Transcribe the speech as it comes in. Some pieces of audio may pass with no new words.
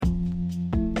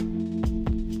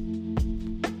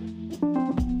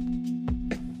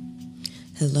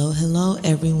Hello,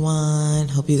 everyone.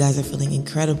 Hope you guys are feeling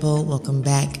incredible. Welcome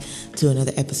back to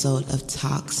another episode of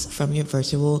Talks from Your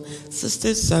Virtual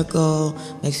Sister Circle.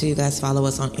 Make sure you guys follow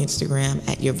us on Instagram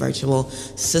at Your Virtual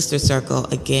Sister Circle.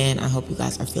 Again, I hope you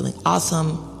guys are feeling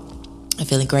awesome. I'm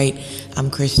feeling great. I'm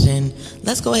Christian.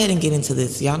 Let's go ahead and get into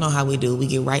this. Y'all know how we do. We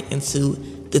get right into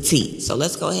the tea. So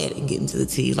let's go ahead and get into the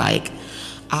tea.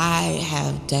 I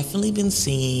have definitely been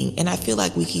seeing, and I feel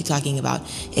like we keep talking about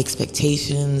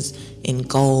expectations and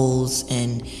goals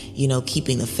and,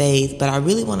 keeping the faith. But I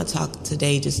really want to talk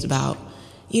today just about,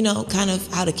 kind of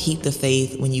how to keep the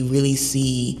faith when you really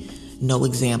see no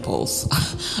examples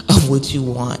of what you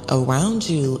want around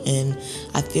you. And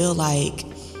I feel like,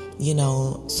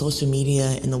 social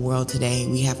media in the world today,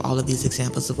 we have all of these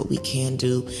examples of what we can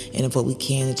do and of what we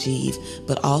can achieve,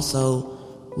 but also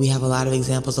we have a lot of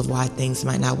examples of why things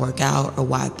might not work out or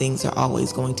why things are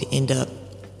always going to end up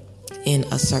in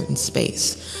a certain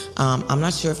space. I'm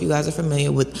not sure if you guys are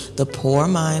familiar with the Poor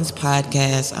Minds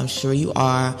podcast. I'm sure you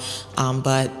are.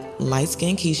 But Light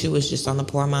Skin Keisha was just on the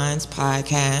Poor Minds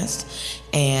podcast,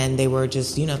 and they were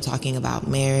just, talking about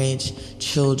marriage,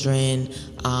 children,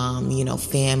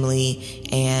 family.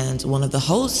 And one of the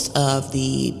hosts of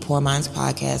the Poor Minds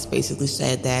podcast basically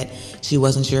said that she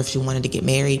wasn't sure if she wanted to get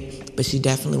married, but she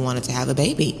definitely wanted to have a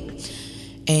baby.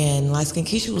 And Light Skin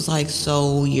Keisha was like,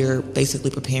 so you're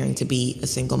basically preparing to be a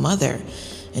single mother.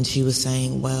 And she was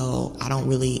saying, well, I don't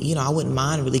really, I wouldn't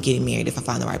mind really getting married if I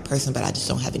find the right person, but I just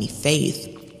don't have any faith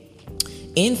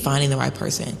in finding the right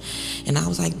person. And I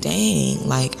was like, dang,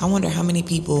 I wonder how many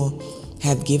people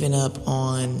have given up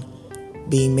on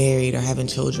being married or having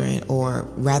children, or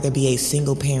rather be a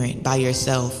single parent by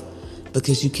yourself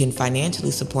because you can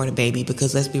financially support a baby.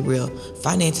 Because let's be real,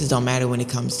 finances don't matter when it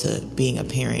comes to being a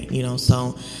parent,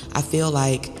 so I feel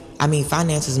like,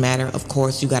 finances matter. Of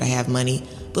course, you got to have money.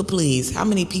 But please, how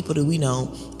many people do we know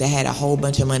that had a whole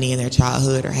bunch of money in their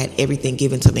childhood or had everything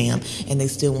given to them and they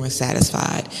still weren't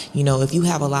satisfied? If you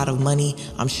have a lot of money,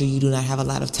 I'm sure you do not have a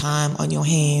lot of time on your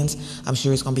hands. I'm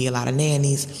sure it's going to be a lot of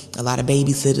nannies, a lot of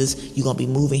babysitters. You're going to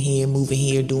be moving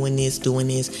here, doing this.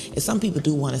 And some people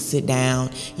do want to sit down,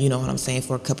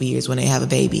 for a couple years when they have a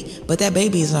baby. But that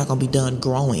baby is not going to be done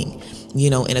growing,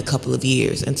 in a couple of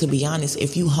years. And to be honest,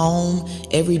 if you home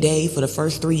every day for the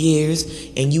first 3 years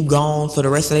and you gone for the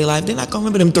rest of their life, they're not going to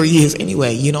remember them 3 years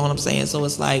anyway. You know what I'm saying? So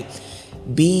it's like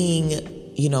being,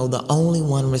 the only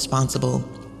one responsible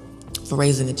for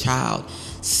raising a child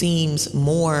seems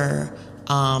more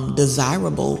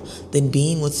desirable than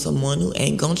being with someone who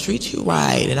ain't gonna treat you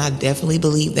right. And I definitely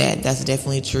believe that. That's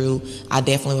definitely true. I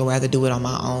definitely would rather do it on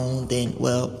my own than,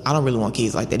 I don't really want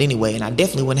kids like that anyway, and I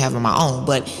definitely wouldn't have them on my own.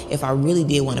 But if I really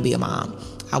did want to be a mom,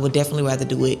 I would definitely rather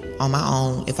do it on my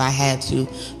own if I had to,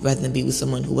 rather than be with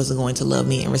someone who wasn't going to love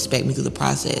me and respect me through the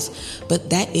process. But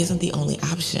that isn't the only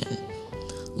option.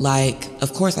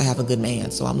 Of course I have a good man.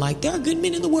 So I'm like, there are good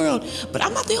men in the world, but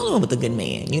I'm not the only one with a good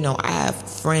man. I have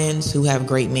friends who have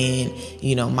great men.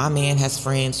 My man has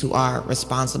friends who are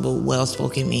responsible,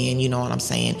 well-spoken men. You know what I'm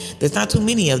saying? There's not too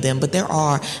many of them, but there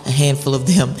are a handful of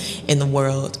them in the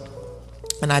world.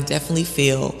 And I definitely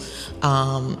feel,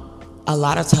 a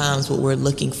lot of times what we're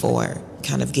looking for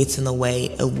kind of gets in the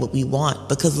way of what we want.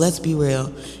 Because let's be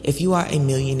real, if you are a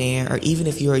millionaire, or even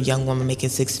if you're a young woman making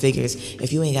six figures,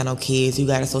 if you ain't got no kids, you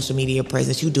got a social media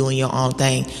presence, you doing your own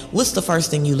thing, what's the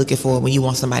first thing you looking for when you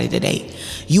want somebody to date?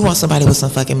 You want somebody with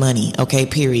some fucking money, okay,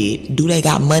 period. Do they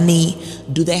got money?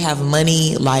 Do they have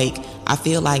money? I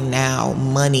feel like now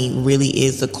money really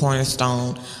is the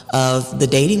cornerstone of the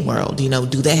dating world. Do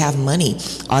they have money?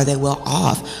 Are they well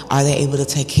off? Are they able to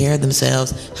take care of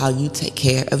themselves how you take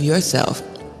care of yourself?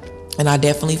 And I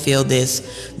definitely feel this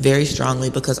very strongly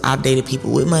because I've dated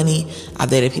people with money. I've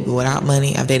dated people without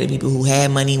money. I've dated people who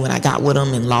had money when I got with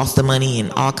them and lost the money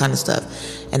and all kind of stuff.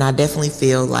 And I definitely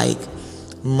feel like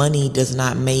money does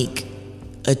not make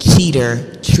a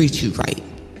cheater treat you right.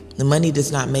 The money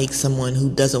does not make someone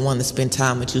who doesn't want to spend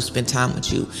time with you spend time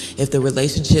with you. If the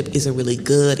relationship isn't really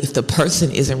good, if the person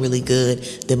isn't really good,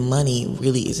 then money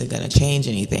really isn't going to change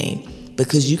anything.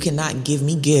 Because you cannot give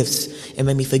me gifts and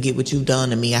make me forget what you've done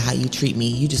to me or how you treat me.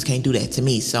 You just can't do that to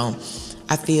me. So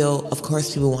I feel, of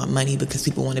course, people want money because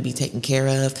people want to be taken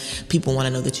care of. People want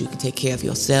to know that you can take care of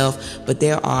yourself. But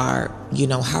there are,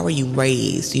 how are you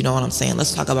raised? You know what I'm saying?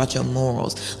 Let's talk about your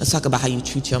morals. Let's talk about how you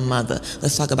treat your mother.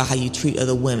 Let's talk about how you treat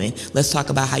other women. Let's talk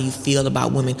about how you feel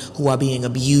about women who are being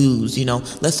abused.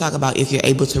 Let's talk about if you're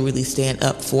able to really stand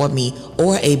up for me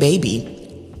or a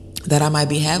baby that I might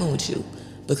be having with you.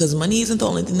 Because money isn't the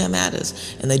only thing that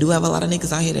matters. And they do have a lot of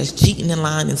niggas out here that's cheating and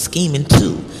lying and scheming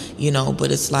too, but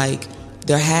it's like,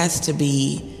 there has to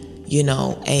be,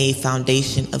 a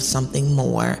foundation of something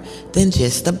more than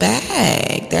just the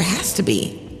bag. There has to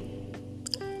be.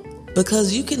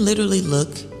 Because you can literally look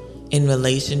in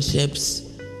relationships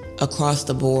across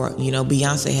the board.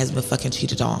 Beyonce has been fucking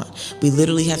cheated on. We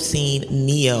literally have seen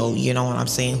Neo,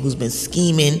 who's been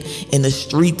scheming in the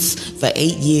streets for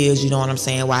 8 years,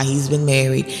 while he's been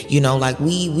married.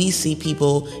 We see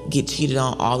people get cheated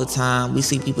on all the time. We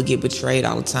see people get betrayed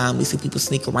all the time. We see people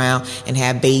sneak around and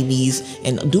have babies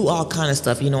and do all kind of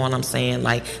stuff,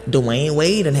 Like Dwayne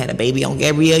Wade and had a baby on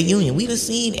Gabrielle Union. We've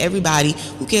seen everybody.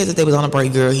 Who cares if they was on a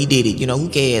break, girl? He did it. Who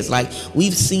cares?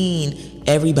 We've seen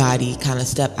everybody kind of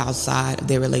step outside of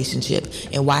their relationship.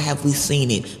 And why have we seen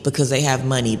it? Because they have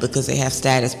money, because they have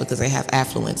status, because they have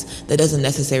affluence. That doesn't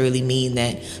necessarily mean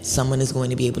that someone is going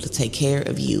to be able to take care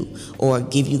of you or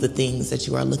give you the things that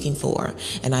you are looking for.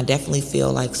 And I definitely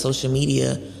feel like social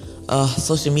media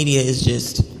is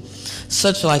just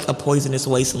such a poisonous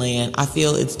wasteland. I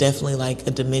feel it's definitely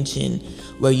a dimension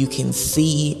where you can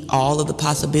see all of the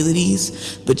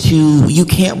possibilities, but you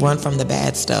can't run from the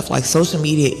bad stuff. Social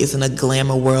media isn't a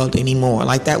glamour world anymore.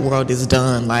 That world is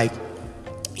done.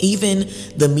 Even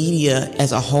the media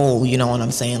as a whole, you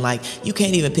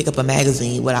can't even pick up a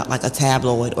magazine without a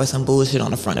tabloid or some bullshit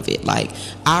on the front of it.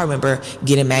 I remember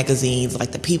getting magazines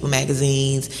the People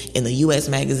magazines and the U.S.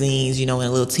 magazines, and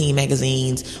little teen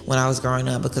magazines when I was growing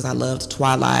up, because I loved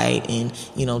Twilight and,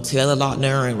 Taylor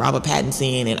Lautner and Robert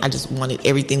Pattinson, and I just wanted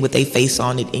everything with their face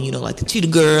on it, and, the Cheetah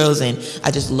Girls, and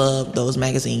I just loved those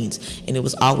magazines. And it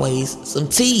was always some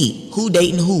tea. Who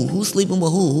dating who sleeping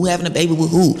with who having a baby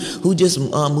with who just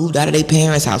moved out of their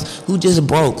parents' house, who just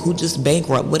broke, who just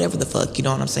bankrupt, whatever the fuck,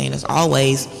 It's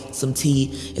always some tea,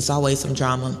 it's always some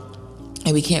drama,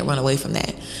 and we can't run away from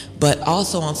that. But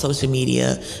also on social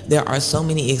media, there are so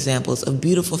many examples of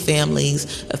beautiful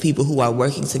families, of people who are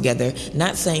working together.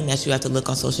 Not saying that you have to look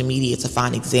on social media to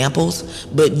find examples,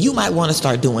 but you might want to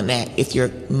start doing that if your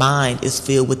mind is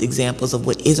filled with examples of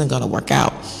what isn't going to work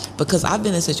out. Because I've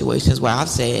been in situations where I've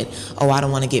said, I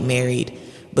don't want to get married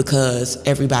because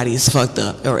everybody is fucked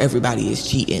up or everybody is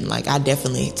cheating. I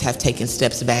definitely have taken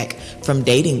steps back from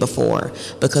dating before,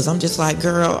 because I'm just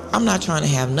girl, I'm not trying to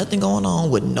have nothing going on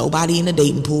with nobody in the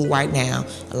dating pool right now.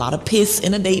 A lot of piss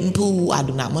in a dating pool. I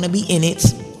do not want to be in it,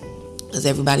 because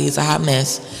everybody is a hot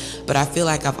mess. But I feel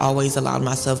like I've always allowed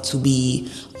myself to be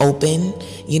open,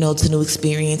 to new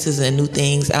experiences and new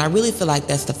things. And I really feel like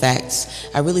that's the facts.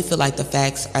 I really feel like the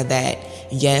facts are that,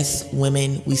 yes,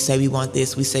 women, we say we want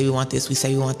this, we say we want this, we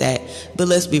say we want that. But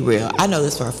let's be real. I know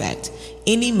this for a fact.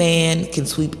 Any man can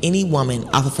sweep any woman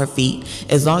off of her feet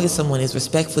as long as someone is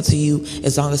respectful to you,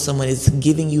 as long as someone is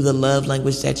giving you the love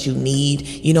language that you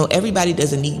need. Everybody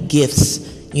doesn't need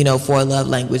gifts, for a love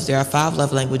language. There are 5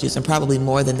 love languages and probably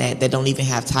more than that don't even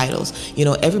have titles.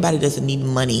 Everybody doesn't need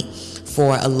money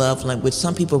for a love language.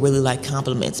 Some people really like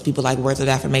compliments. People like words of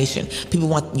affirmation. People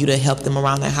want you to help them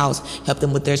around their house, help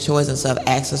them with their chores and stuff,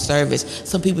 acts of service.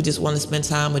 Some people just want to spend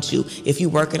time with you. If you're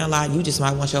working a lot, you just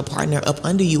might want your partner up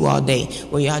under you all day,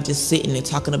 where y'all just sitting and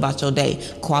talking about your day.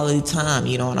 Quality time,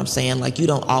 you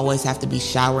don't always have to be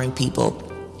showering people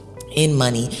in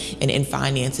money and in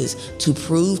finances to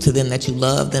prove to them that you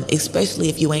love them, especially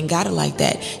if you ain't got it like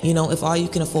that. If all you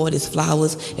can afford is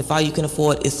flowers, if all you can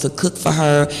afford is to cook for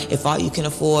her, if all you can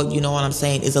afford,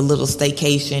 is a little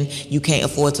staycation, you can't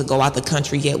afford to go out the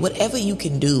country yet, whatever you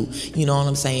can do,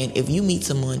 if you meet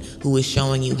someone who is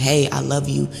showing you, hey, I love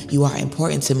you, you are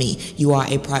important to me, you are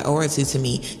a priority to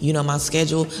me, my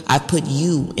schedule, I put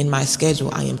you in my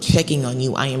schedule, I am checking on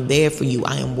you, I am there for you,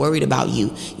 I am worried about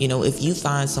you. If you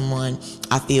find someone,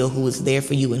 I feel, who is there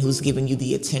for you and who's giving you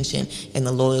the attention and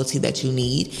the loyalty that you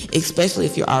need, especially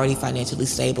if you're already financially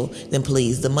stable, then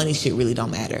please, the money shit really don't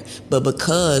matter. But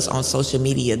because on social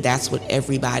media, that's what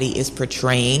everybody is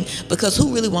portraying, because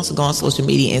who really wants to go on social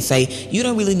media and say, you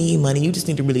don't really need money, you just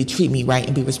need to really treat me right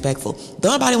and be respectful?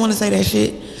 Don't nobody want to say that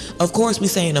shit. Of course, we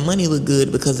saying the money look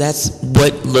good because that's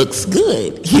what looks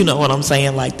good. You know what I'm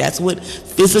saying? That's what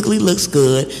physically looks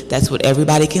good. That's what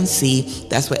everybody can see.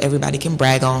 That's what everybody can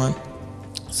brag on.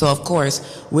 So, of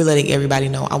course, we're letting everybody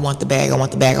know, I want the bag, I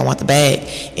want the bag, I want the bag.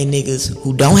 And niggas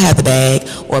who don't have the bag,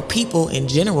 or people in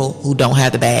general who don't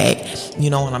have the bag, you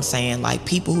know what I'm saying?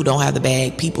 People who don't have the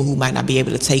bag, people who might not be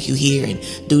able to take you here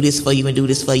and do this for you and do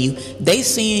this for you, they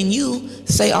seeing you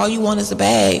say all you want is a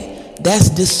bag. That's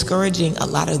discouraging a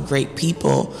lot of great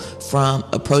people from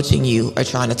approaching you or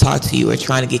trying to talk to you or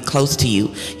trying to get close to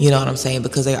you. You know what I'm saying?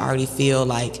 Because they already feel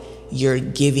like you're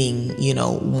giving,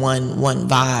 one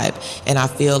vibe. And I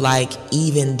feel like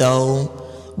even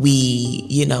though we,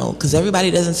 because everybody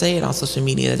doesn't say it on social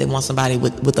media that they want somebody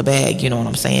with a bag, you know what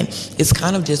I'm saying? It's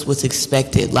kind of just what's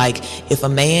expected. Like, if a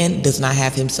man does not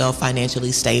have himself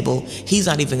financially stable, he's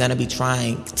not even going to be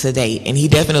trying to date. And he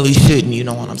definitely shouldn't, you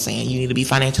know what I'm saying? You need to be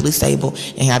financially stable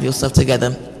and have yourself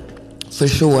together. For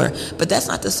sure. But that's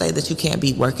not to say that you can't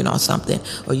be working on something,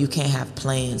 or you can't have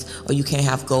plans, or you can't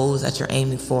have goals that you're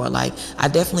aiming for. Like, I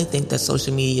definitely think that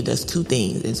social media does two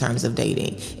things in terms of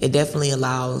dating. It definitely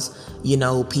allows,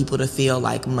 people to feel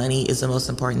like money is the most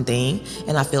important thing.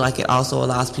 And I feel like it also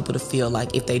allows people to feel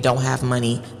like if they don't have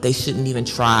money, they shouldn't even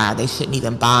try. They shouldn't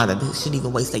even bother. They shouldn't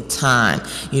even waste their time.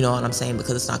 You know what I'm saying?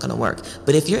 Because it's not going to work.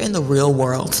 But if you're in the real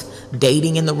world,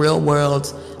 dating in the real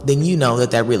world, then you know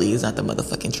that really is not the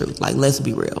motherfucking truth. Like, let's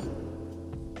be real.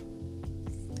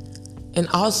 And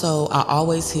also, I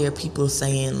always hear people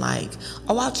saying like,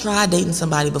 oh, I tried dating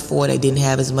somebody before, they didn't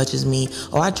have as much as me.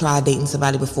 Or I tried dating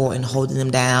somebody before and holding them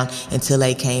down until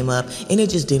they came up and it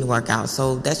just didn't work out.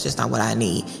 So that's just not what I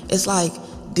need. It's like,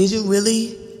 did you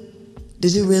really?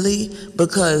 Did you really?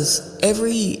 Because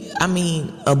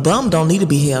a bum don't need to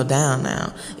be held down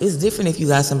now. It's different if you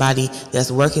got somebody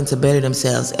that's working to better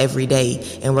themselves every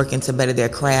day and working to better their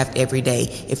craft every day.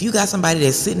 If you got somebody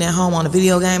that's sitting at home on a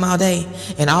video game all day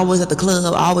and always at the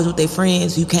club, always with their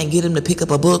friends, you can't get them to pick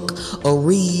up a book or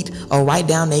read or write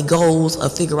down their goals or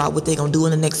figure out what they're going to do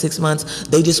in the next 6 months.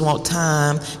 They just want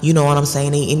time. You know what I'm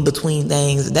saying? They in between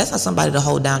things. That's not somebody to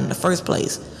hold down in the first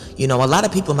place. A lot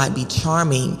of people might be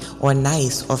charming or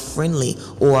nice or friendly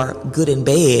or good in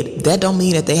bed. That don't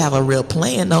mean that they have a real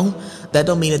plan, though. That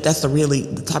don't mean that that's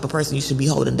the type of person you should be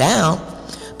holding down,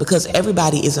 because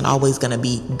everybody isn't always going to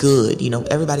be good.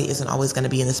 Everybody isn't always going to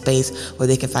be in a space where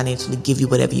they can financially give you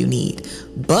whatever you need.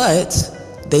 But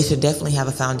they should definitely have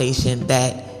a foundation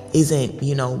that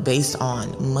isn't, based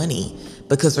on money.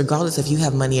 Because regardless if you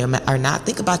have money or not,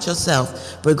 think about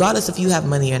yourself. Regardless if you have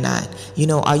money or not,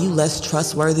 are you less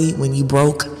trustworthy when you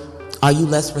broke? Are you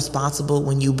less responsible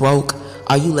when you broke?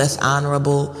 Are you less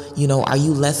honorable? Are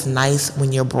you less nice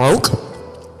when you're broke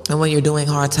and when you're doing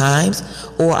hard times?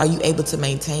 Or are you able to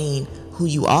maintain who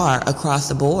you are across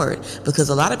the board? Because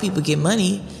a lot of people get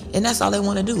money and that's all they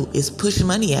want to do is push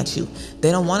money at you.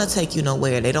 They don't want to take you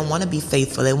nowhere. They don't want to be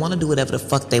faithful. They want to do whatever the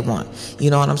fuck they want. You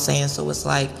know what I'm saying? So it's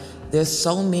like, there's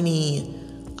so many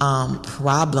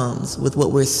problems with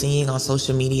what we're seeing on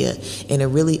social media, and it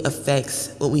really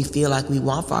affects what we feel like we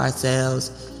want for ourselves,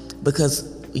 because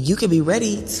you can be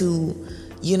ready to,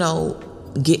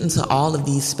 get into all of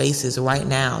these spaces right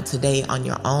now, today, on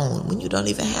your own, when you don't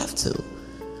even have to.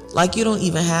 Like, you don't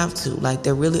even have to. Like,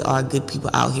 there really are good people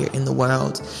out here in the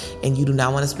world, and you do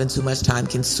not want to spend too much time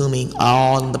consuming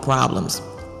all of the problems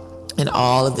and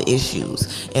all of the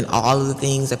issues and all of the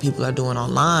things that people are doing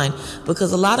online,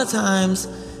 because a lot of times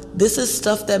this is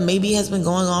stuff that maybe has been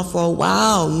going on for a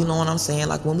while. You know what I'm saying?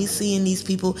 Like, when we seeing these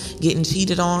people getting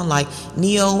cheated on, like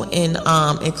Neo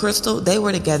and Crystal, they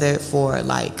were together for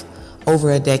like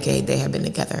over a decade. They have been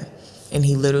together. And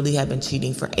he literally had been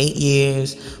cheating for 8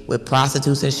 years with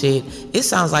prostitutes and shit. It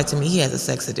sounds like to me he has a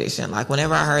sex addiction. Like,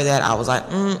 whenever I heard that, I was like,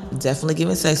 definitely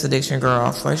giving sex addiction,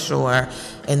 girl, for sure.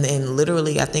 And then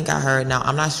literally, I think I heard, now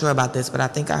I'm not sure about this, but I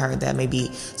think I heard that maybe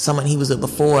someone he was with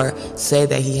before said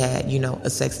that he had, a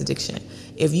sex addiction.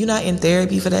 If you're not in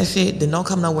therapy for that shit, then don't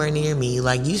come nowhere near me.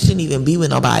 Like, you shouldn't even be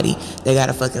with nobody that got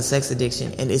a fucking sex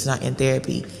addiction and it's not in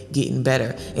therapy getting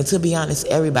better. And to be honest,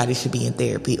 everybody should be in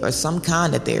therapy or some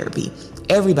kind of therapy.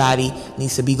 Everybody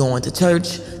needs to be going to church,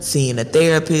 seeing a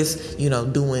therapist,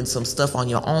 doing some stuff on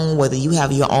your own, whether you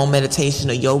have your own meditation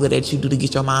or yoga that you do to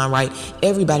get your mind right.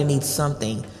 Everybody needs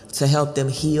something to help them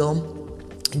heal,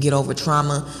 get over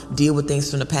trauma, deal with things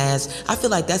from the past. I feel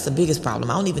like that's the biggest problem.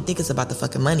 I don't even think it's about the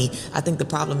fucking money. I think the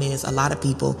problem is a lot of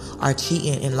people are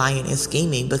cheating and lying and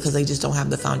scheming because they just don't have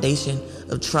the foundation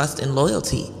of trust and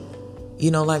loyalty.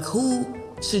 Like, who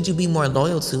should you be more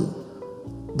loyal to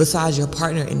besides your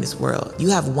partner in this world? You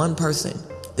have one person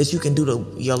that you can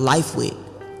do your life with.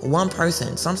 One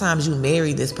person. Sometimes you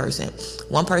marry this person.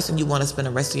 One person you want to spend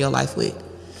the rest of your life with.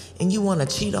 And you want to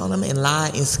cheat on them and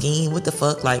lie and scheme. What the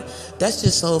fuck? Like, that's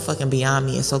just so fucking beyond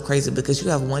me and so crazy, because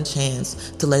you have one chance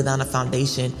to lay down a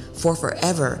foundation for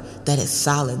forever that is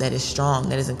solid, that is strong,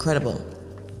 that is incredible.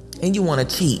 And you want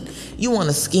to cheat. You want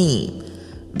to scheme.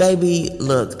 Baby,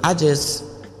 look, I just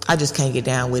can't get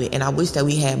down with it. And I wish that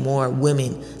we had more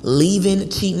women leaving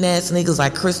cheating ass niggas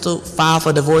like Crystal, file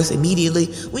for divorce immediately.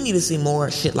 We need to see more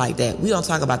shit like that. We don't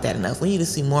talk about that enough. We need to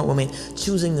see more women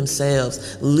choosing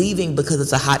themselves, leaving because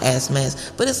it's a hot ass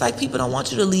mess. But it's like, people don't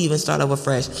want you to leave and start over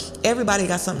fresh. Everybody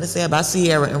got something to say about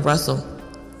Sierra and Russell.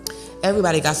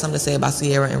 Everybody got something to say about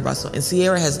Ciara and Russell. And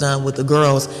Ciara has done what the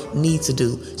girls need to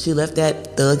do. She left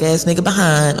that thug ass nigga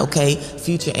behind, okay?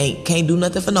 Future can't do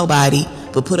nothing for nobody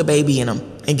but put a baby in him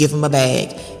and give him a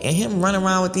bag. And him running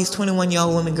around with these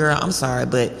 21-year-old women, girl, I'm sorry,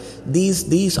 but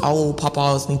these old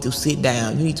papas need to sit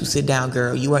down. You need to sit down,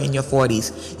 girl. You are in your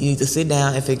 40s. You need to sit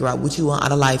down and figure out what you want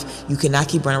out of life. You cannot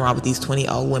keep running around with these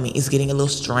 20-year-old women. It's getting a little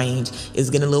strange. It's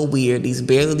getting a little weird. These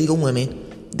barely legal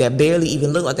women that barely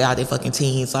even look like they're out there fucking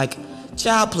teens. Like,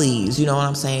 child, please. You know what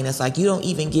I'm saying? It's like you don't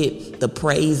even get the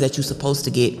praise that you're supposed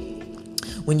to get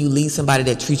when you leave somebody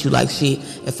that treats you like shit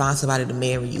and find somebody to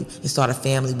marry you and start a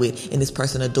family with, and this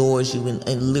person adores you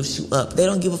and lifts you up. They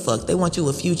don't give a fuck. They want you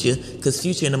with Future, because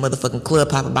Future in the motherfucking club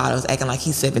popping bottles acting like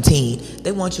he's 17.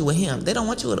 They want you with him. They don't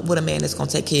want you with a man that's going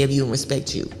to take care of you and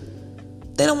respect you.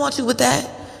 They don't want you with that.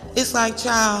 It's like,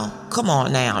 child, come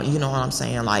on now. You know what I'm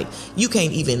saying? Like, you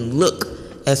can't even look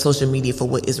at social media for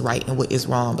what is right and what is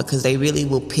wrong, because they really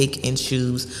will pick and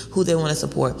choose who they want to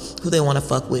support, who they want to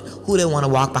fuck with, who they want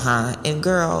to walk behind. And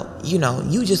girl, you know,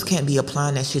 you just can't be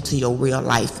applying that shit to your real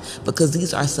life, because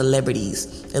these are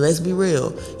celebrities. And let's be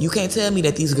real, you can't tell me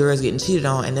that these girls getting cheated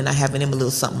on and then not having them a little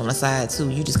something on the side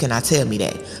too. You just cannot tell me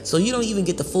that. So you don't even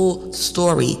get the full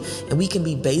story, and we can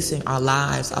be basing our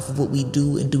lives off of what we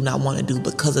do and do not want to do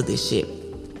because of this shit.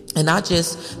 And not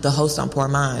just the host on Poor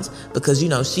Minds, because, you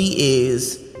know, she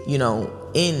is, you know,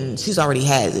 she's already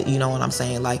has it. You know what I'm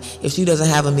saying? Like, if she doesn't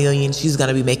have $1 million, she's going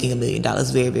to be making $1 million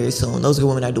very, very soon. Those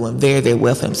women are doing very, very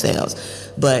well for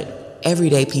themselves. But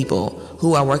everyday people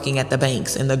who are working at the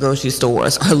banks and the grocery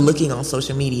stores are looking on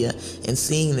social media and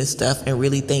seeing this stuff and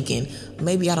really thinking,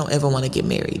 maybe I don't ever want to get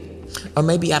married. Or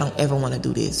maybe I don't ever want to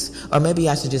do this. Or maybe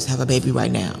I should just have a baby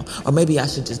right now. Or maybe I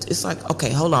should just, it's like,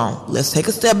 okay, hold on. Let's take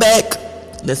a step back.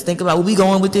 Let's think about where we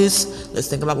going with this. Let's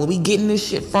think about where we getting this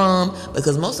shit from.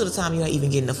 Because most of the time, you're not even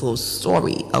getting the full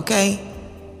story, okay?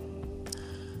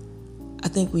 I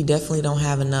think we definitely don't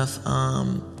have enough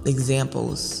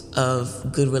examples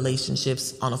of good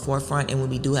relationships on the forefront. And when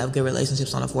we do have good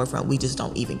relationships on the forefront, we just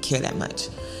don't even care that much,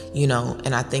 you know?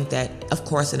 And I think that, of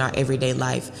course, in our everyday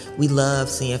life, we love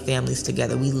seeing families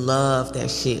together. We love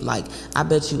that shit. Like, I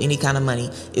bet you any kind of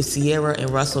money, if Ciara and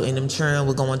Russell and them children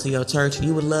were going to your church,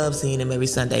 you would love seeing them every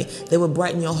Sunday. They would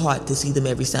brighten your heart to see them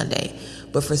every Sunday.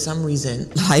 But for some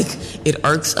reason, like, it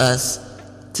irks us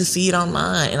to see it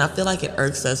online. And I feel like it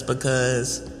irks us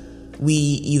because we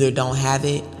either don't have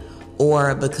it,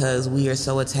 or because we are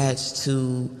so attached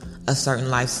to a certain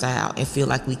lifestyle and feel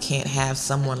like we can't have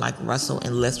someone like Russell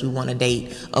unless we want to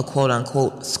date a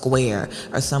quote-unquote square,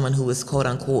 or someone who is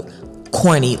quote-unquote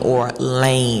corny or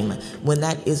lame, when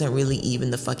that isn't really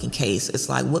even the fucking case. It's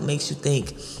like, what makes you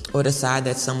think or decide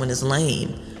that someone is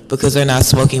lame? Because they're not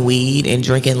smoking weed and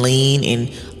drinking lean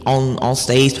and on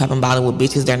stage popping bottle with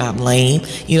bitches, they're not lame.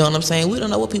 You know what I'm saying? We don't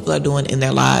know what people are doing in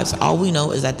their lives. All we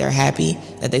know is that they're happy,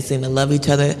 that they seem to love each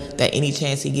other, that any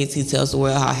chance he gets, he tells the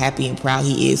world how happy and proud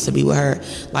he is to be with her.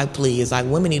 Like, please, like,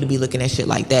 women need to be looking at shit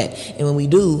like that. And when we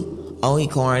do, oh, he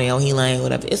corny, oh, he lame,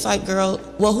 whatever. It's like, girl,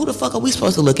 well, who the fuck are we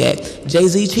supposed to look at?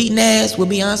 Jay-Z cheating ass with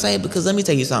Beyonce? Because let me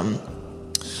tell you something.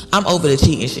 I'm over the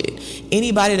cheating shit.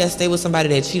 Anybody that stay with somebody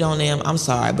that cheat on them, I'm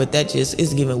sorry, but that just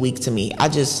is giving weak to me. I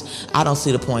don't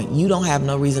see the point. You don't have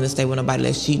no reason to stay with nobody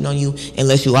that's cheating on you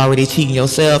unless you already cheating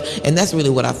yourself. And that's really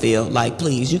what I feel. Like,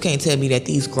 please, you can't tell me that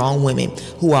these grown women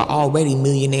who are already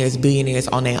millionaires, billionaires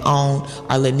on their own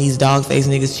are letting these dog-faced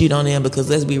niggas cheat on them. Because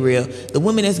let's be real, the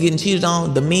women that's getting cheated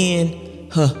on, the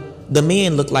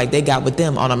men look like they got with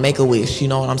them on a Make-A-Wish. You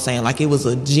know what I'm saying? Like, it was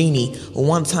a genie, a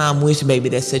one-time wish, baby,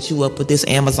 that set you up with this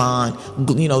Amazon,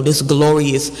 you know, this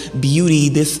glorious beauty,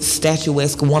 this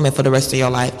statuesque woman for the rest of your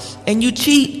life. And you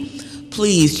cheat?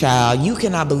 Please, child, you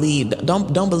cannot believe, don't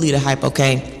believe the hype,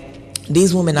 okay?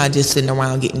 These women not just sitting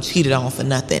around getting cheated on for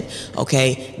nothing,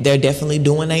 okay? They're definitely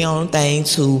doing their own thing,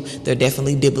 too. They're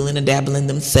definitely dibbling and dabbling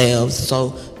themselves.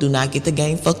 So do not get the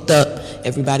game fucked up.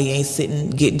 Everybody ain't sitting,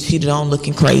 getting cheated on,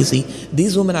 looking crazy.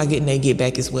 These women are getting their get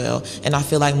back as well. And I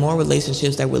feel like more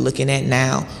relationships that we're looking at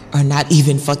now are not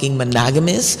even fucking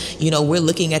monogamous. You know, we're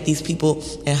looking at these people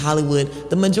in Hollywood.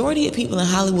 The majority of people in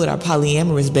Hollywood are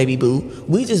polyamorous, baby boo.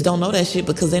 We just don't know that shit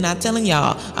because they're not telling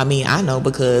y'all. I mean, I know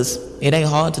because it ain't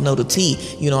hard to know the tea,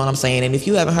 you know what I'm saying? And if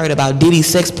you haven't heard about Diddy's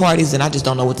sex parties, then I just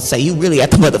don't know what to say. You really at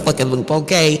the motherfucking loop,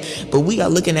 okay? But we are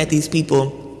looking at these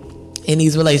people in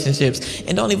these relationships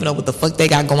and don't even know what the fuck they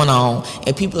got going on.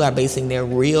 And people are basing their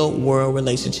real world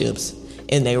relationships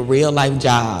in their real life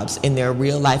jobs, in their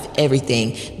real life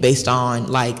everything, based on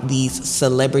like these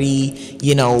celebrity,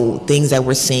 you know, things that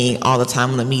we're seeing all the time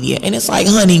on the media. And it's like,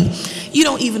 honey, you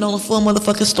don't even know the full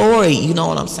motherfucking story. You know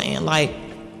what I'm saying? Like,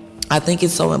 I think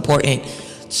it's so important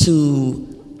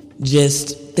to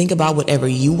just think about whatever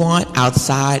you want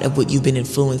outside of what you've been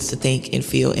influenced to think and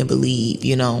feel and believe,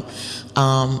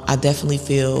 I definitely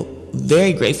feel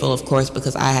very grateful, of course,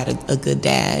 because I had a good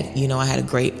dad. I had a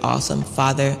great, awesome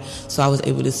father. So I was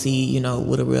able to see,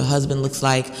 what a real husband looks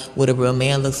like, what a real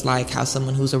man looks like, how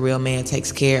someone who's a real man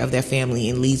takes care of their family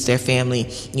and leads their family,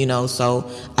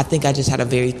 So I think I just had a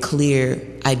very clear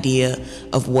idea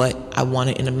of what I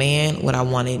wanted in a man, what I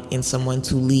wanted in someone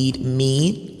to lead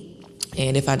me.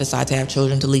 And if I decide to have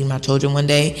children, to lead my children one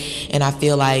day. And I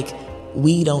feel like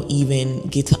we don't even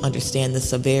get to understand the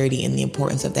severity and the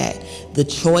importance of that. The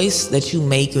choice that you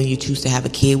make when you choose to have a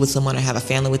kid with someone or have a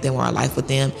family with them or a life with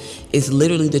them is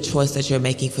literally the choice that you're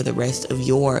making for the rest of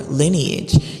your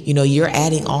lineage. You're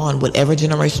adding on whatever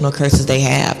generational curses they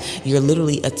have. You're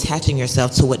literally attaching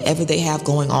yourself to whatever they have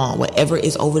going on, whatever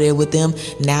is over there with them.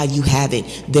 Now you have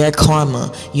it. Their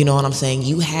karma, you know what I'm saying?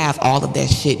 You have all of that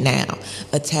shit now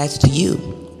attached to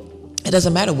you. It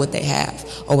doesn't matter what they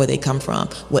have or where they come from.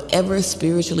 Whatever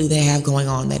spiritually they have going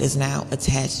on, that is now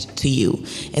attached to you.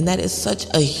 And that is such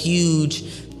a huge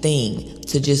thing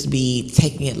to just be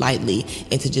taking it lightly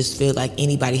and to just feel like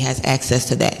anybody has access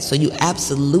to that. So you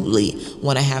absolutely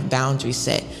want to have boundaries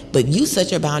set, but you set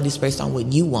your boundaries based on what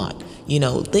you want.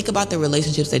 Think about the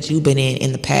relationships that you've been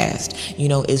in the past.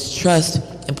 Is trust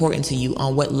important to you?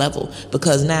 On what level?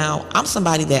 Because now I'm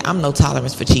somebody that I'm no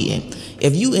tolerance for cheating.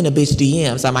 If you in a bitch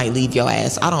DMs, I might leave your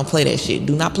ass. I don't play that shit.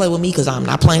 Do not play with me because I'm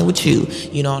not playing with you.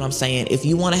 You know what I'm saying? If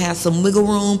you want to have some wiggle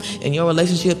room in your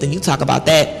relationship, then you talk about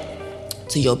that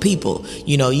to your people.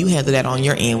 You handle that on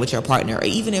your end with your partner, or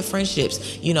even in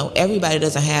friendships. Everybody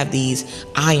doesn't have these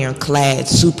ironclad,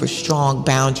 super strong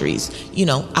boundaries.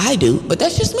 I do, but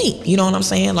that's just me. You know what I'm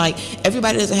saying? Like,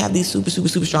 everybody doesn't have these super, super,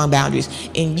 super strong boundaries,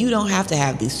 and you don't have to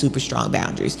have these super strong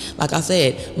boundaries. Like I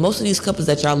said, most of these couples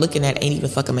that y'all looking at ain't even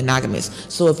fucking monogamous.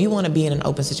 So if you want to be in an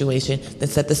open situation, then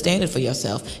set the standard for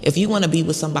yourself. If you want to be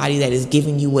with somebody that is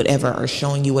giving you whatever, or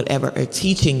showing you whatever, or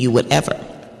teaching you whatever,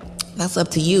 that's up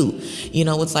to you.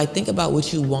 It's like, think about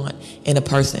what you want in a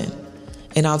person.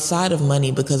 And outside of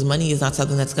money, because money is not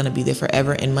something that's going to be there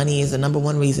forever, and money is the number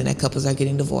one reason that couples are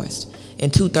getting divorced.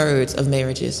 And 2/3 of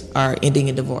marriages are ending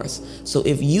in divorce. So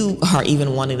if you are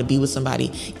even wanting to be with somebody,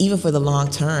 even for the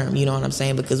long term, you know what I'm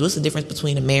saying? Because what's the difference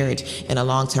between a marriage and a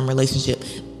long-term relationship?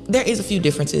 There is a few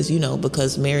differences,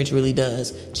 because marriage really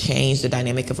does change the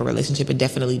dynamic of a relationship. It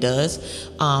definitely does.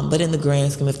 But in the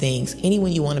grand scheme of things,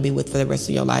 anyone you want to be with for the rest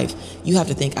of your life, you have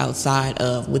to think outside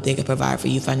of what they can provide for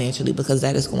you financially, because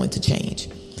that is going to change.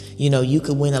 You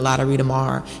could win a lottery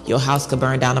tomorrow. Your house could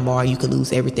burn down tomorrow. You could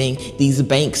lose everything. These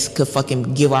banks could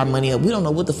fucking give our money up. We don't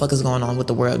know what the fuck is going on with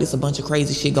the world. There's a bunch of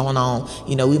crazy shit going on.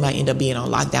 We might end up being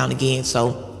on lockdown again.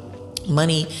 So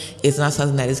money is not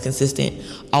something that is consistent.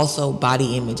 Also,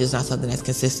 body image is not something that's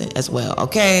consistent as well.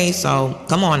 Okay, so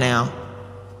come on now.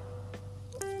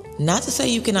 Not to say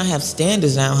you cannot have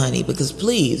standards now, honey, because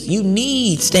please, you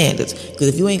need standards. Because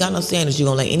if you ain't got no standards, you're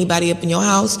going to let anybody up in your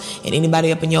house and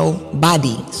anybody up in your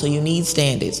body. So you need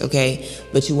standards, okay?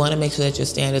 But you want to make sure that your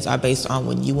standards are based on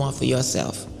what you want for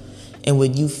yourself and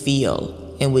what you feel.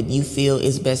 And what you feel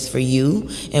is best for you,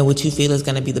 and what you feel is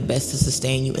going to be the best to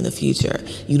sustain you in the future.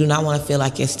 You do not want to feel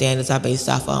like your standards are based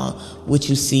off on what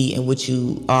you see and what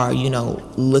you are,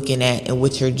 looking at and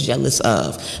what you're jealous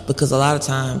of. Because a lot of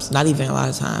times, not even a lot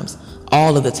of times,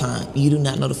 all of the time, you do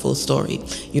not know the full story.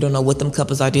 You don't know what them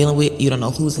couples are dealing with. You don't know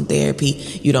who's in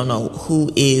therapy. You don't know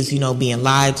who is, being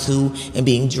lied to and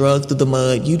being drugged through the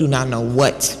mud. You do not know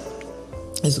what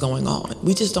is going on.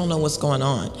 We just don't know what's going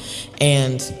on.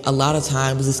 And a lot of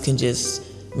times this can just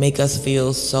make us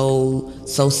feel so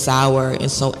sour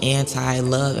and so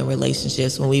anti-love in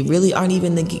relationships when we really aren't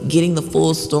even getting the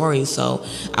full story. So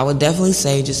I would definitely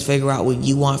say just figure out what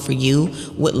you want for you,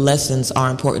 what lessons are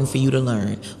important for you to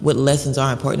learn, what lessons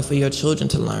are important for your children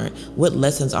to learn, what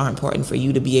lessons are important for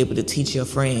you to be able to teach your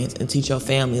friends and teach your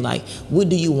family. Like, what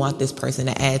do you want this person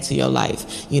to add to your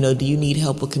life? Do you need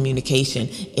help with communication,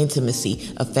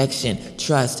 intimacy, affection,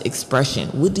 trust, expression?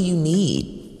 What do you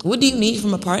need? What do you need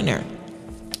from a partner?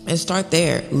 And start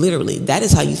there. Literally, that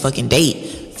is how you fucking date.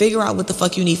 Figure out what the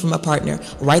fuck you need from a partner.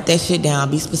 Write that shit down.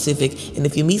 Be specific. And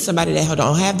if you meet somebody that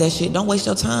don't have that shit, don't waste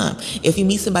your time. If you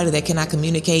meet somebody that cannot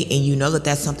communicate, and you know that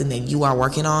that's something that you are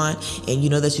working on, and you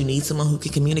know that you need someone who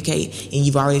can communicate, and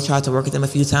you've already tried to work with them a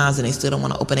few times and they still don't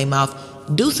want to open their mouth,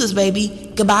 deuces,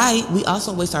 baby. Goodbye. We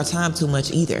also waste our time too much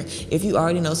either. If you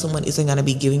already know someone isn't going to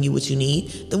be giving you what you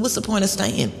need, then what's the point of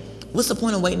staying? What's the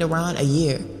point of waiting around a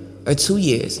year? Or 2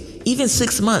 years, even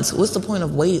 6 months? What's the point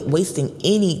of wasting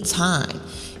any time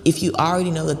if you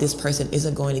already know that this person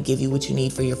isn't going to give you what you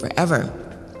need for your forever?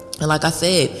 And like I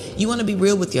said, you want to be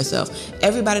real with yourself.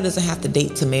 Everybody doesn't have to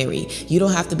date to marry. You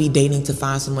don't have to be dating to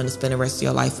find someone to spend the rest of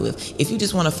your life with. If you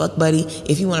just want a fuck buddy,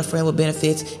 if you want a friend with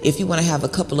benefits, if you want to have a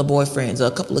couple of boyfriends or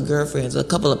a couple of girlfriends or a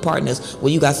couple of partners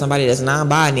where you got somebody that's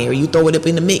non-binary, you throw it up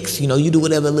in the mix. You do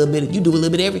whatever a little bit, you do a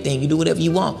little bit of everything. You do whatever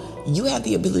you want. You have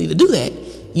the ability to do that.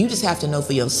 You just have to know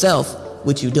for yourself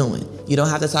what you're doing. You don't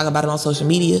have to talk about it on social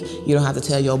media. You don't have to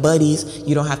tell your buddies.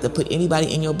 You don't have to put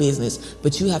anybody in your business.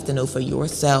 But you have to know for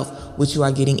yourself what you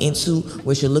are getting into,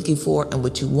 what you're looking for, and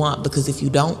what you want. Because if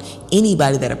you don't,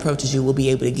 anybody that approaches you will be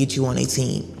able to get you on a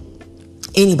team.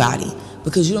 Anybody.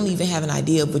 Because you don't even have an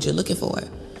idea of what you're looking for.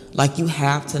 Like, you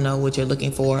have to know what you're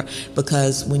looking for,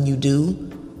 because when you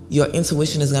do, your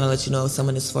intuition is going to let you know if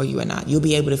someone is for you or not. You'll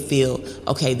be able to feel,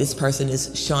 okay, this person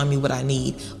is showing me what I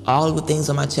need. All of the things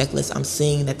on my checklist, I'm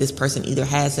seeing that this person either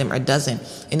has them or doesn't.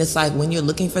 And it's like, when you're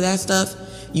looking for that stuff,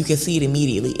 you can see it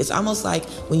immediately. It's almost like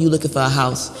when you're looking for a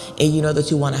house and you know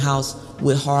that you want a house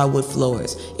with hardwood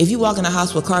floors. If you walk in a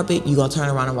house with carpet, you're going to turn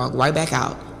around and walk right back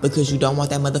out, because you don't want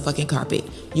that motherfucking carpet.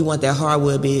 You want that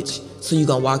hardwood, bitch. So you're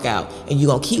going to walk out, and you're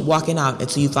going to keep walking out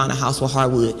until you find a house with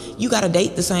hardwood. You got to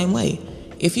date the same way.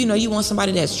 If you know you want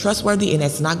somebody that's trustworthy and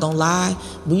that's not gonna lie,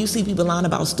 when you see people lying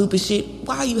about stupid shit,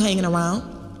 why are you hanging around?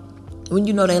 When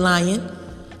you know they lying,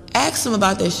 ask them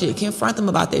about that shit. Confront them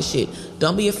about that shit.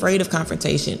 Don't be afraid of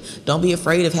confrontation. Don't be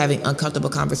afraid of having uncomfortable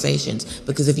conversations.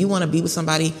 Because if you want to be with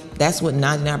somebody, that's what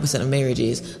 99% of marriage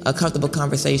is. Uncomfortable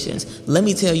conversations. Let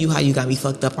me tell you how you got me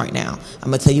fucked up right now. I'm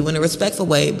going to tell you in a respectful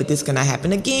way, but this cannot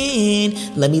happen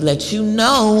again. Let me let you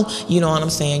know. You know what I'm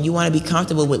saying? You want to be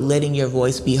comfortable with letting your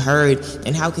voice be heard.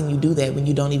 And how can you do that when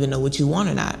you don't even know what you want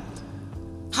or not?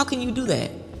 How can you do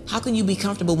that? How can you be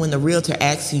comfortable when the realtor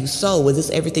asks you, so is this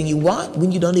everything you want,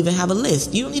 when you don't even have a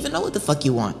list? You don't even know what the fuck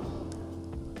you want.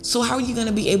 So how are you going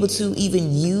to be able to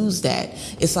even use that?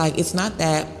 It's like, it's not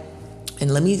that.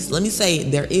 And let me say,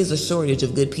 there is a shortage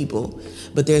of good people,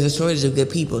 but there's a shortage of good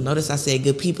people. Notice I said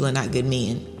good people and not good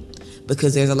men,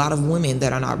 because there's a lot of women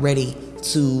that are not ready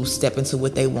to step into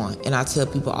what they want. And I tell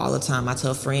people all the time, I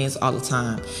tell friends all the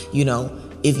time,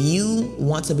 if you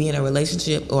want to be in a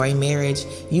relationship or a marriage,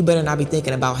 you better not be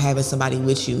thinking about having somebody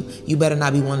with you. You better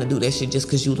not be wanting to do that shit just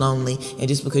because you lonely and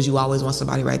just because you always want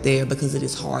somebody right there, because it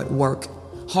is hard work.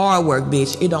 Hard work,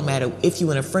 bitch. It don't matter if you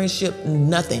in a friendship,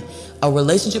 nothing. A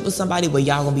relationship with somebody where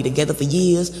y'all gonna be together for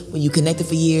years, when you connected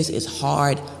for years, is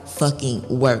hard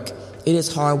fucking work. It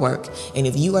is hard work. And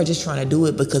if you are just trying to do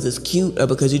it because it's cute or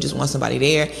because you just want somebody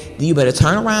there, then you better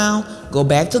turn around, go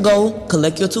back to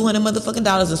collect your $200 motherfucking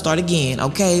dollars and start again,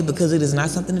 okay? Because it is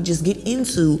not something to just get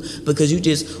into because you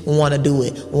just want to do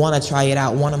it, want to try it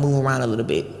out, want to move around a little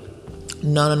bit.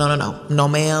 No. No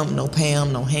ma'am, no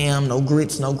Pam, no ham, no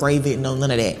grits, no gravy, no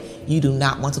none of that. You do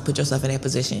not want to put yourself in that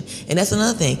position. And that's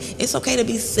another thing. It's okay to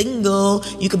be single.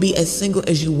 You could be as single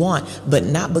as you want, but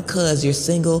not because you're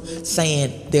single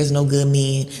saying there's no good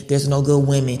men, there's no good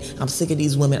women. I'm sick of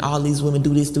these women. All these women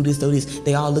do this.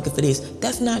 They all looking for this.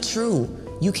 That's not true.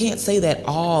 You can't say that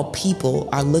all people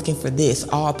are looking for this.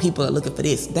 All people are looking for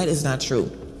this. That is not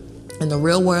true. In the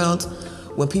real world,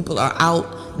 when people are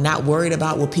out, not worried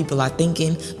about what people are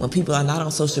thinking, when people are not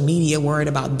on social media worried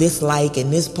about this like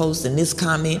and this post and this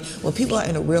comment, when people are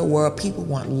in the real world, people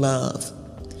want love.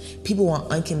 People want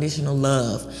unconditional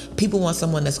love. People want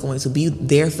someone that's going to be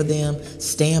there for them,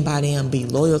 stand by them, be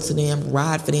loyal to them,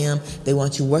 ride for them. They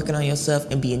want you working on yourself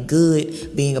and being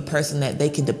good, being a person that they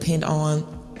can depend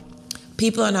on.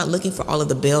 People are not looking for all of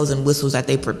the bells and whistles that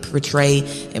they portray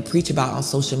and preach about on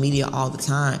social media all the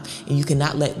time. And you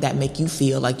cannot let that make you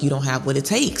feel like you don't have what it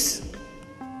takes.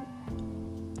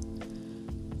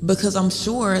 Because I'm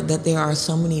sure that there are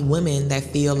so many women that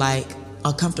feel like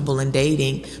uncomfortable in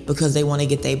dating because they want to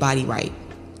get their body right.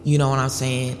 You know what I'm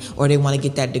saying? Or they want to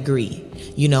get that degree,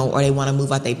 or they want to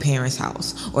move out their parents'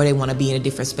 house, or they want to be in a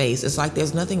different space. It's like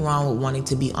there's nothing wrong with wanting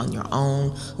to be on your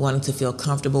own, wanting to feel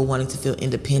comfortable, wanting to feel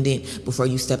independent before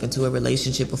you step into a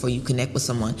relationship, before you connect with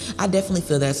someone. I definitely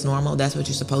feel that's normal. That's what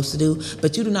you're supposed to do.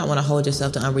 But you do not want to hold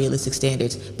yourself to unrealistic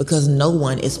standards, because no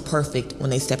one is perfect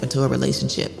when they step into a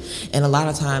relationship. And a lot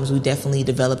of times we definitely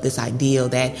develop this ideal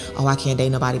that, I can't date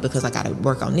nobody because I got to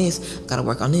work on this, I got to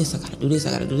work on this, I got to do this,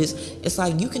 I got to do this. It's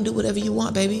like, you can do whatever you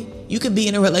want, baby. You can be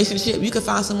in a relationship. You can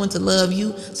find someone to love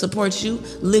you, support you,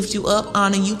 lift you up,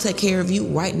 honor you, take care of you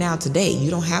right now, today. You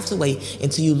don't have to wait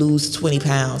until you lose 20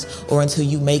 pounds or until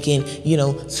you making,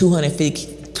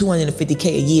 250K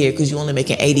a year because you're only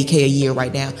making 80K a year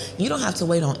right now. You don't have to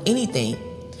wait on anything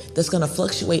that's going to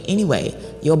fluctuate anyway.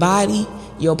 Your body,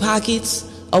 your pockets,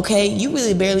 okay? You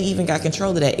really barely even got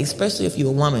control of that, especially if you're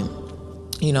a woman.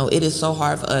 It is so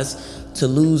hard for us to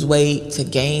lose weight, to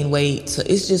gain weight. So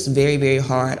it's just very, very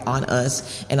hard on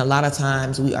us. And a lot of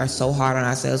times we are so hard on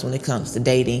ourselves when it comes to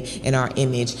dating and our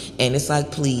image. And it's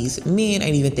like, please, men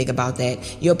ain't even think about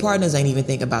that. Your partners ain't even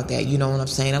think about that. You know what I'm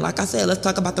saying? And like I said, let's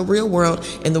talk about the real world.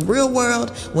 In the real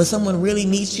world, when someone really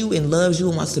meets you and loves you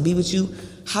and wants to be with you,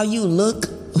 how you look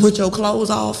with your clothes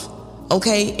off,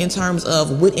 okay, in terms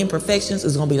of with imperfections,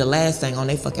 is going to be the last thing on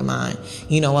their fucking mind.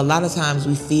 A lot of times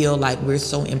we feel like we're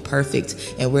so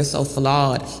imperfect and we're so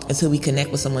flawed until we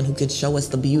connect with someone who can show us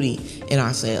the beauty in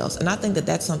ourselves. And I think that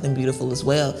that's something beautiful as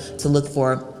well to look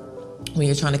for when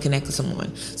you're trying to connect with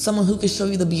someone who can show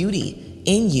you the beauty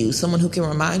in you, someone who can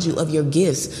remind you of your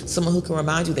gifts, someone who can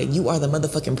remind you that you are the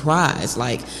motherfucking prize.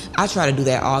 Like, I try to do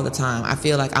that all the time. I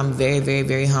feel like I'm very, very,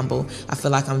 very humble. I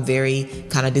feel like I'm very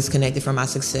kind of disconnected from my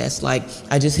success. Like,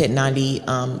 I just hit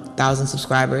 90,000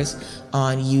 subscribers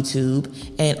on YouTube,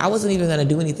 and I wasn't even going to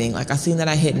do anything. Like, I seen that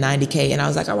I hit 90K, and I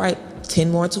was like, all right, 10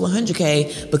 more to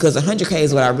 100K, because 100K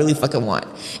is what I really fucking want.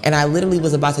 And I literally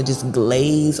was about to just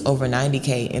glaze over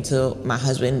 90K until my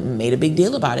husband made a big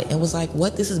deal about it and was like,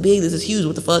 what? This is big. This is huge.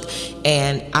 What the fuck?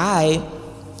 And I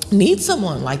need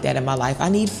someone like that in my life. I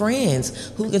need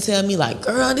friends who can tell me like,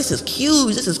 girl, this is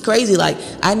huge. This is crazy. Like,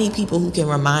 I need people who can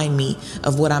remind me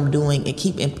of what I'm doing and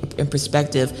keep in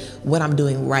perspective what I'm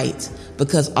doing right.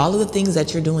 Because all of the things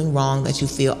that you're doing wrong, that you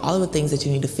feel, all of the things that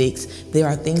you need to fix, there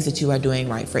are things that you are doing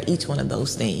right for each one of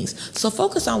those things. So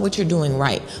focus on what you're doing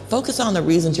right. Focus on the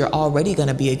reasons you're already going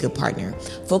to be a good partner.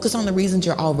 Focus on the reasons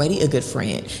you're already a good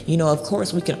friend. Of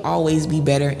course, we can always be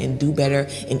better and do better.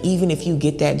 And even if you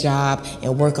get that job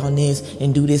and work on this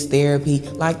and do this therapy,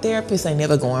 like, therapists ain't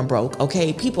never going broke,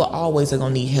 okay? People always are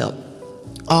going to need help.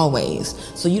 Always.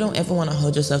 So you don't ever want to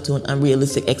hold yourself to an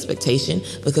unrealistic expectation,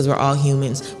 because we're all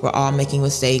humans. We're all making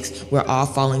mistakes. We're all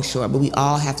falling short, but we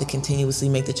all have to continuously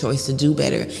make the choice to do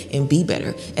better and be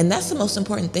better. And that's the most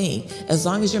important thing. As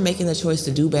long as you're making the choice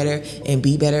to do better and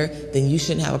be better, then you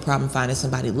shouldn't have a problem finding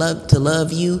somebody to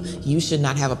love you. You should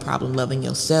not have a problem loving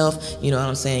yourself. You know what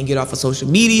I'm saying? Get off of social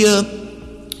media.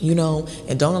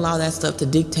 And don't allow that stuff to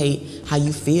dictate how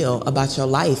you feel about your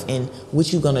life and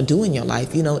what you're going to do in your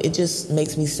life. It just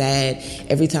makes me sad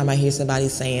every time I hear somebody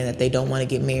saying that they don't want to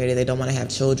get married or they don't want to have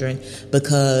children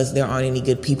because there aren't any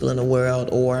good people in the world,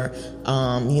 or,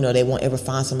 they won't ever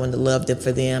find someone to love them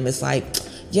for them. It's like,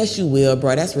 yes, you will,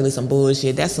 bro. That's really some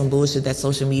bullshit. That's some bullshit that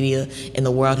social media and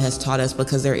the world has taught us,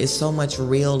 because there is so much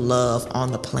real love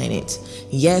on the planet.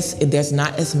 Yes, there's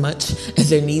not as much as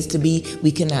there needs to be.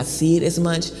 We cannot see it as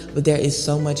much, but there is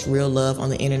so much real love on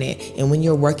the internet. And when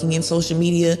you're working in social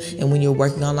media and when you're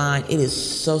working online, it is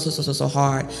so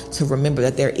hard to remember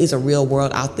that there is a real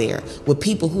world out there with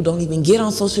people who don't even get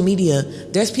on social media.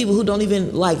 There's people who don't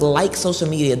even like social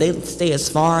media. They stay as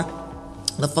far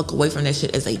the fuck away from that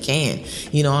shit as they can.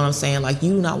 You know what I'm saying? Like,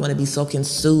 you do not want to be so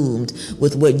consumed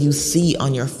with what you see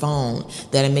on your phone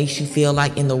that it makes you feel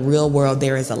like in the real world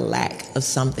there is a lack of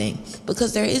something,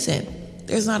 because there isn't.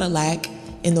 There's not a lack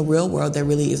in the real world. There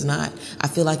really is not. I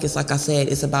feel like it's, like I said,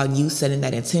 it's about you setting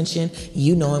that intention,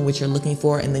 you knowing what you're looking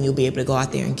for, and then you'll be able to go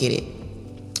out there and get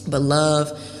it. But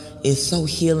love is so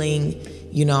healing.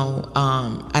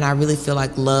 And I really feel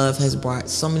like love has brought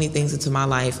so many things into my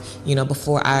life.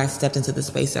 Before I stepped into the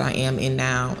space that I am in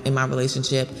now in my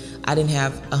relationship, I didn't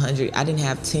have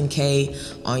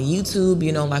 10K on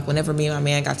YouTube. Like, whenever me and my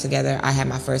man got together, I had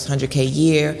my first 100K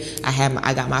year.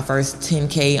 I got my first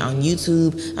 10K on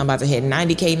YouTube. I'm about to hit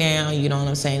 90K now. You know what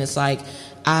I'm saying? It's like,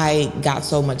 I got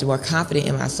so much more confident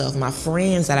in myself. My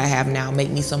friends that I have now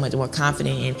make me so much more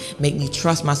confident and make me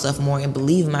trust myself more and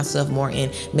believe in myself more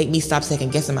and make me stop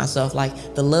second guessing myself.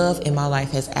 Like, the love in my life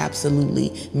has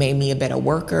absolutely made me a better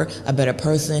worker, a better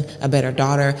person, a better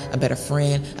daughter, a better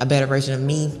friend, a better version of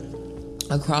me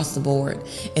across the board.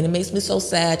 And it makes me so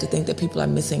sad to think that people are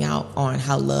missing out on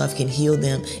how love can heal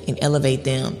them and elevate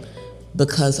them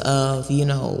because of,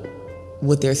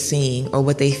 what they're seeing or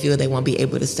what they feel they won't be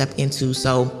able to step into.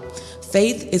 So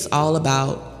faith is all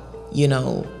about,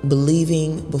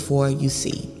 believing before you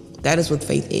see. That is what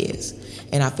faith is.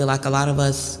 And I feel like a lot of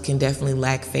us can definitely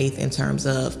lack faith in terms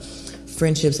of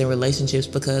friendships and relationships,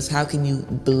 because how can you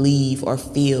believe or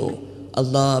feel a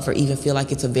love or even feel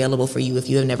like it's available for you if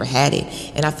you have never had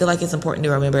it? And I feel like it's important to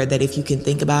remember that if you can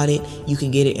think about it, you can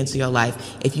get it into your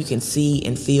life. If you can see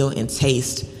and feel and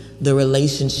taste the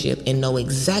relationship and know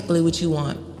exactly what you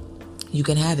want, you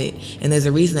can have it. And there's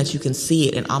a reason that you can see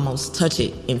it and almost touch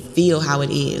it and feel how it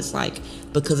is, like,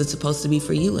 because it's supposed to be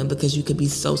for you and because you could be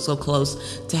so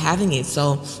close to having it.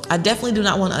 So I definitely do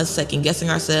not want us second guessing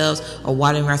ourselves or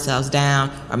watering ourselves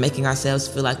down or making ourselves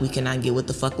feel like we cannot get what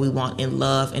the fuck we want in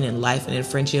love and in life and in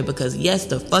friendship, because yes,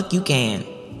 the fuck you can.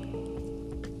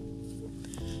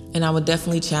 And I would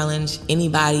definitely challenge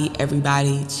anybody,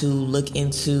 everybody to look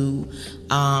into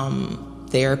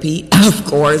therapy. Of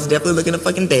course, definitely looking at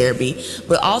fucking therapy.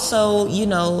 But also,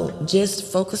 just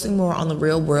focusing more on the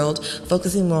real world,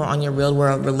 focusing more on your real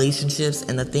world relationships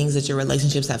and the things that your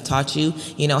relationships have taught you.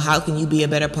 How can you be a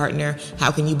better partner? How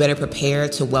can you better prepare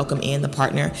to welcome in the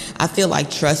partner? I feel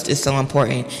like trust is so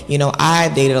important.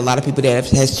 I've dated a lot of people that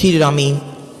has cheated on me.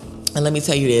 And let me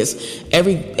tell you this,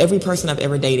 every person I've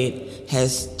ever dated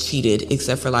has cheated,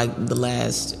 except for like the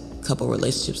last couple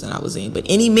relationships that I was in. But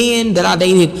any men that I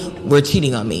dated were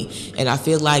cheating on me. And I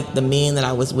feel like the men that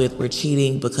I was with were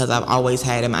cheating because I've always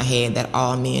had in my head that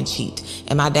all men cheat.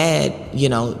 And my dad,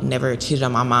 never cheated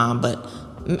on my mom, but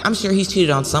I'm sure he's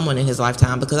cheated on someone in his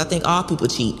lifetime, because I think all people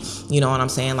cheat. You know what I'm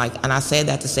saying? And I said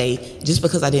that to say, just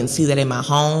because I didn't see that in my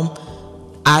home,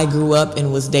 I grew up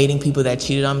and was dating people that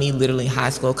cheated on me, literally high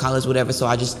school, college, whatever. So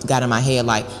I just got in my head,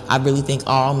 I really think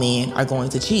all men are going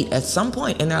to cheat at some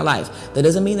point in their life. That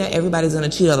doesn't mean that everybody's going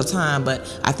to cheat all the time, but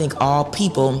I think all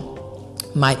people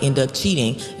might end up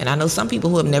cheating. And I know some people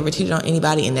who have never cheated on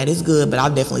anybody, and that is good, but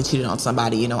I've definitely cheated on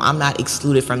somebody. I'm not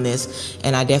excluded from this,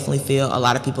 and I definitely feel a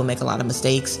lot of people make a lot of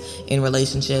mistakes in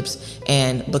relationships.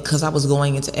 And because I was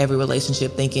going into every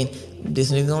relationship thinking,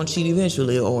 this nigga gonna cheat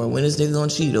eventually, or when is nigga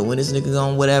gonna cheat, or when is nigga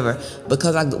gonna whatever,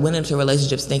 because I went into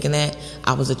relationships thinking that,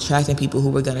 I was attracting people who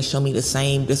were gonna show me the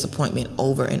same disappointment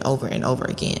over and over and over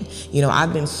again.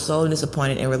 I've been so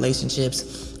disappointed in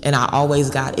relationships, and I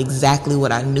always got exactly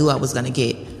what I knew I was gonna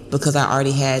get, because I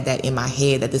already had that in my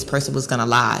head, that this person was gonna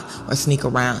lie or sneak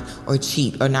around or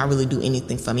cheat or not really do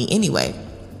anything for me anyway.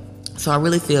 So I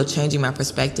really feel changing my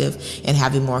perspective and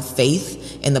having more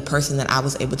faith in the person that I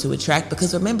was able to attract,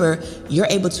 because remember, you're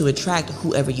able to attract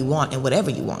whoever you want and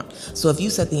whatever you want. So if you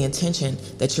set the intention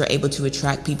that you're able to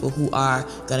attract people who are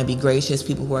going to be gracious,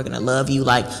 people who are going to love you.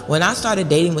 Like when I started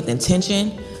dating with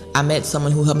intention, I met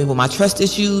someone who helped me with my trust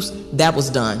issues. That was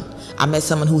done. I met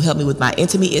someone who helped me with my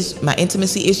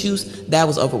intimacy issues. That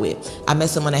was over with. I met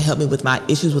someone that helped me with my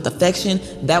issues with affection.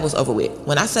 That was over with.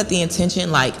 When I set the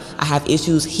intention, I have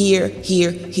issues here,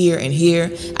 and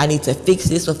here. I need to fix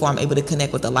this before I'm able to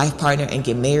connect with a life partner and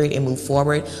get married and move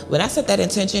forward. When I set that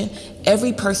intention,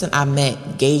 every person I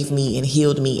met gave me and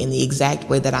healed me in the exact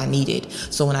way that I needed.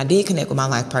 So when I did connect with my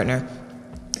life partner,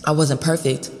 I wasn't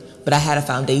perfect, but I had a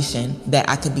foundation that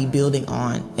I could be building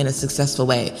on in a successful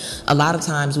way. A lot of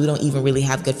times we don't even really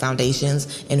have good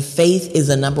foundations, and faith is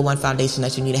the number one foundation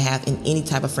that you need to have in any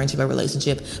type of friendship or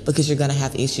relationship, because you're going to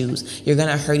have issues. You're going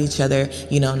to hurt each other,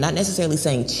 not necessarily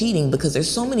saying cheating, because there's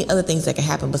so many other things that can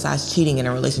happen besides cheating in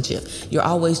a relationship. You're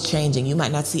always changing. You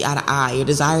might not see eye to eye. Your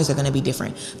desires are going to be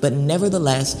different, but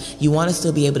nevertheless, you want to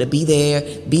still be able to be there,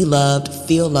 be loved,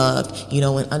 feel loved,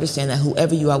 and understand that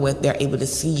whoever you are with, they're able to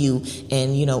see you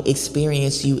and,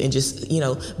 experience you and just,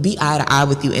 be eye to eye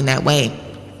with you in that way.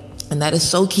 And that is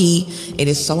so key. It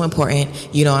is so important,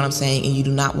 you know what I'm saying? And you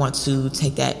do not want to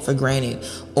take that for granted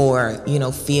or,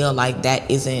 feel like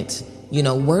that isn't,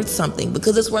 worth something,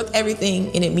 because it's worth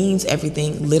everything and it means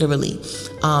everything, literally.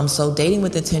 So dating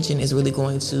with intention is really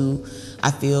going to,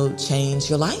 I feel, change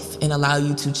your life and allow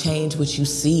you to change what you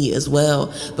see as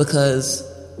well, because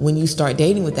when you start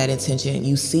dating with that intention,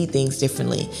 you see things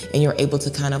differently, and you're able to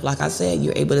kind of, like I said,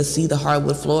 you're able to see the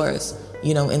hardwood floors,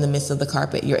 in the midst of the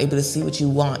carpet. You're able to see what you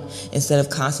want instead of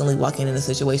constantly walking into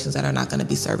situations that are not going to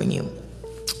be serving you.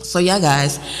 So yeah,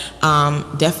 guys,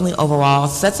 definitely overall,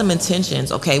 set some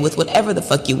intentions, okay, with whatever the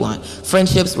fuck you want.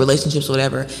 Friendships, relationships,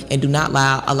 whatever. And do not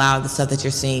allow the stuff that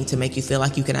you're seeing to make you feel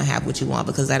like you cannot have what you want,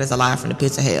 because that is a lie from the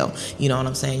pits of hell. You know what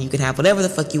I'm saying? You can have whatever the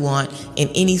fuck you want in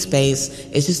any space.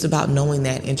 It's just about knowing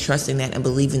that and trusting that and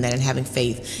believing that and having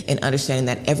faith and understanding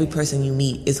that every person you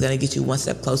meet is going to get you one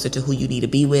step closer to who you need to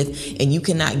be with. And you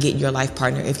cannot get your life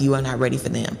partner if you are not ready for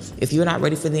them. If you're not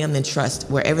ready for them, then trust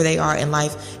wherever they are in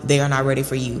life, they are not ready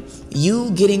for you.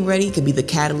 You getting ready could be the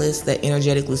catalyst that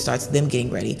energetically starts them getting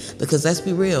ready. Because let's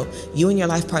be real, you and your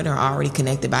life partner are already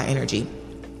connected by energy.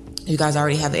 You guys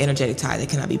already have the energetic tie that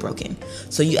cannot be broken.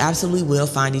 So you absolutely will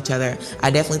find each other. I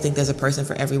definitely think there's a person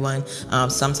for everyone.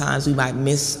 Sometimes we might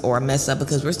miss or mess up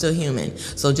because we're still human.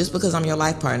 So just because I'm your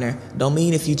life partner, don't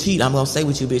mean if you cheat, I'm going to stay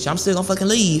with you, bitch. I'm still going to fucking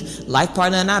leave. Life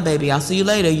partner or not, baby. I'll see you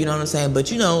later. You know what I'm saying?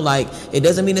 But it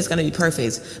doesn't mean it's going to be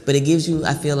perfect. But it gives you,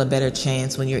 I feel, a better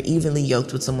chance when you're evenly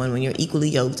yoked with someone, when you're equally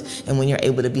yoked, and when you're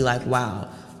able to be like, wow,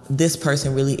 this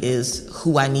person really is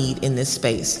who I need in this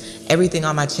space. Everything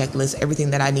on my checklist,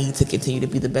 everything that I need to continue to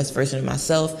be the best version of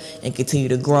myself and continue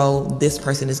to grow, this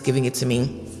person is giving it to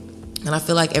me. And I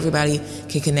feel like everybody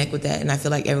can connect with that. And I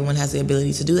feel like everyone has the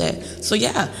ability to do that. So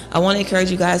yeah, I want to encourage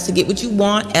you guys to get what you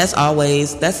want, as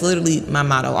always. That's literally my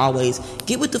motto, always.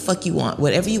 Get what the fuck you want.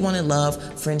 Whatever you want in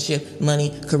love, friendship,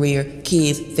 money, career,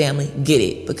 kids, family, get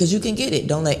it. Because you can get it.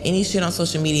 Don't let any shit on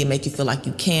social media make you feel like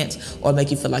you can't, or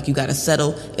make you feel like you gotta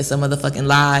settle. It's a motherfucking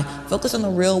lie. Focus on the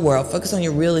real world. Focus on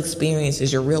your real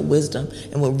experiences, your real wisdom,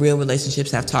 and what real relationships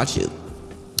have taught you.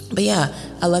 But yeah,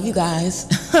 I love you guys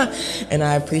and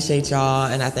I appreciate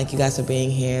y'all, and I thank you guys for being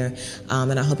here.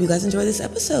 And I hope you guys enjoy this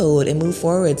episode and move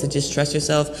forward to just trust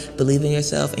yourself, believe in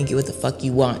yourself, and get what the fuck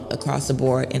you want across the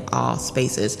board in all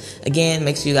spaces. Again,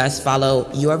 make sure you guys follow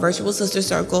Your Virtual Sister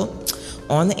Circle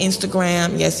on the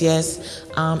Instagram. Yes.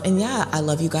 And yeah, I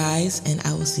love you guys, and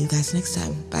I will see you guys next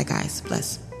time. Bye guys.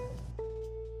 Bless.